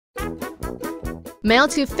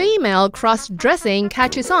Male-to-female cross-dressing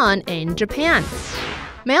catches on in Japan.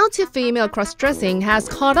 Male-to-female cross-dressing has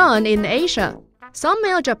caught on in Asia. Some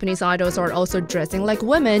male Japanese idols are also dressing like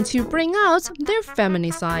women to bring out their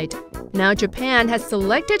feminine side. Now Japan has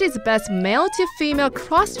selected its best male-to-female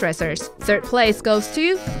cross-dressers. Third place goes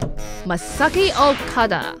to Masaki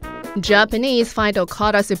Okada. Japanese find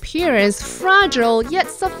Okada's appearance fragile yet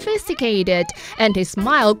sophisticated, and his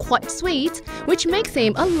smile quite sweet, which makes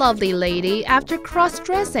him a lovely lady after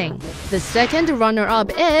cross-dressing. The second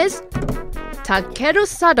runner-up is Takeru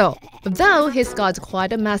Sato. Though he's got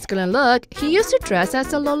quite a masculine look, he used to dress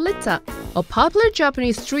as a Lolita, a popular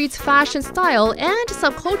Japanese street fashion style and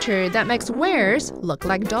subculture that makes wearers look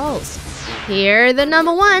like dolls. Here, the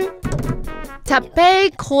number one,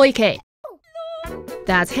 Teppei Koike.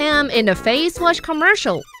 That's him in the face wash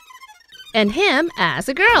commercial. And him as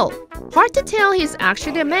a girl. Hard to tell he's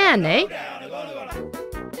actually a man, eh?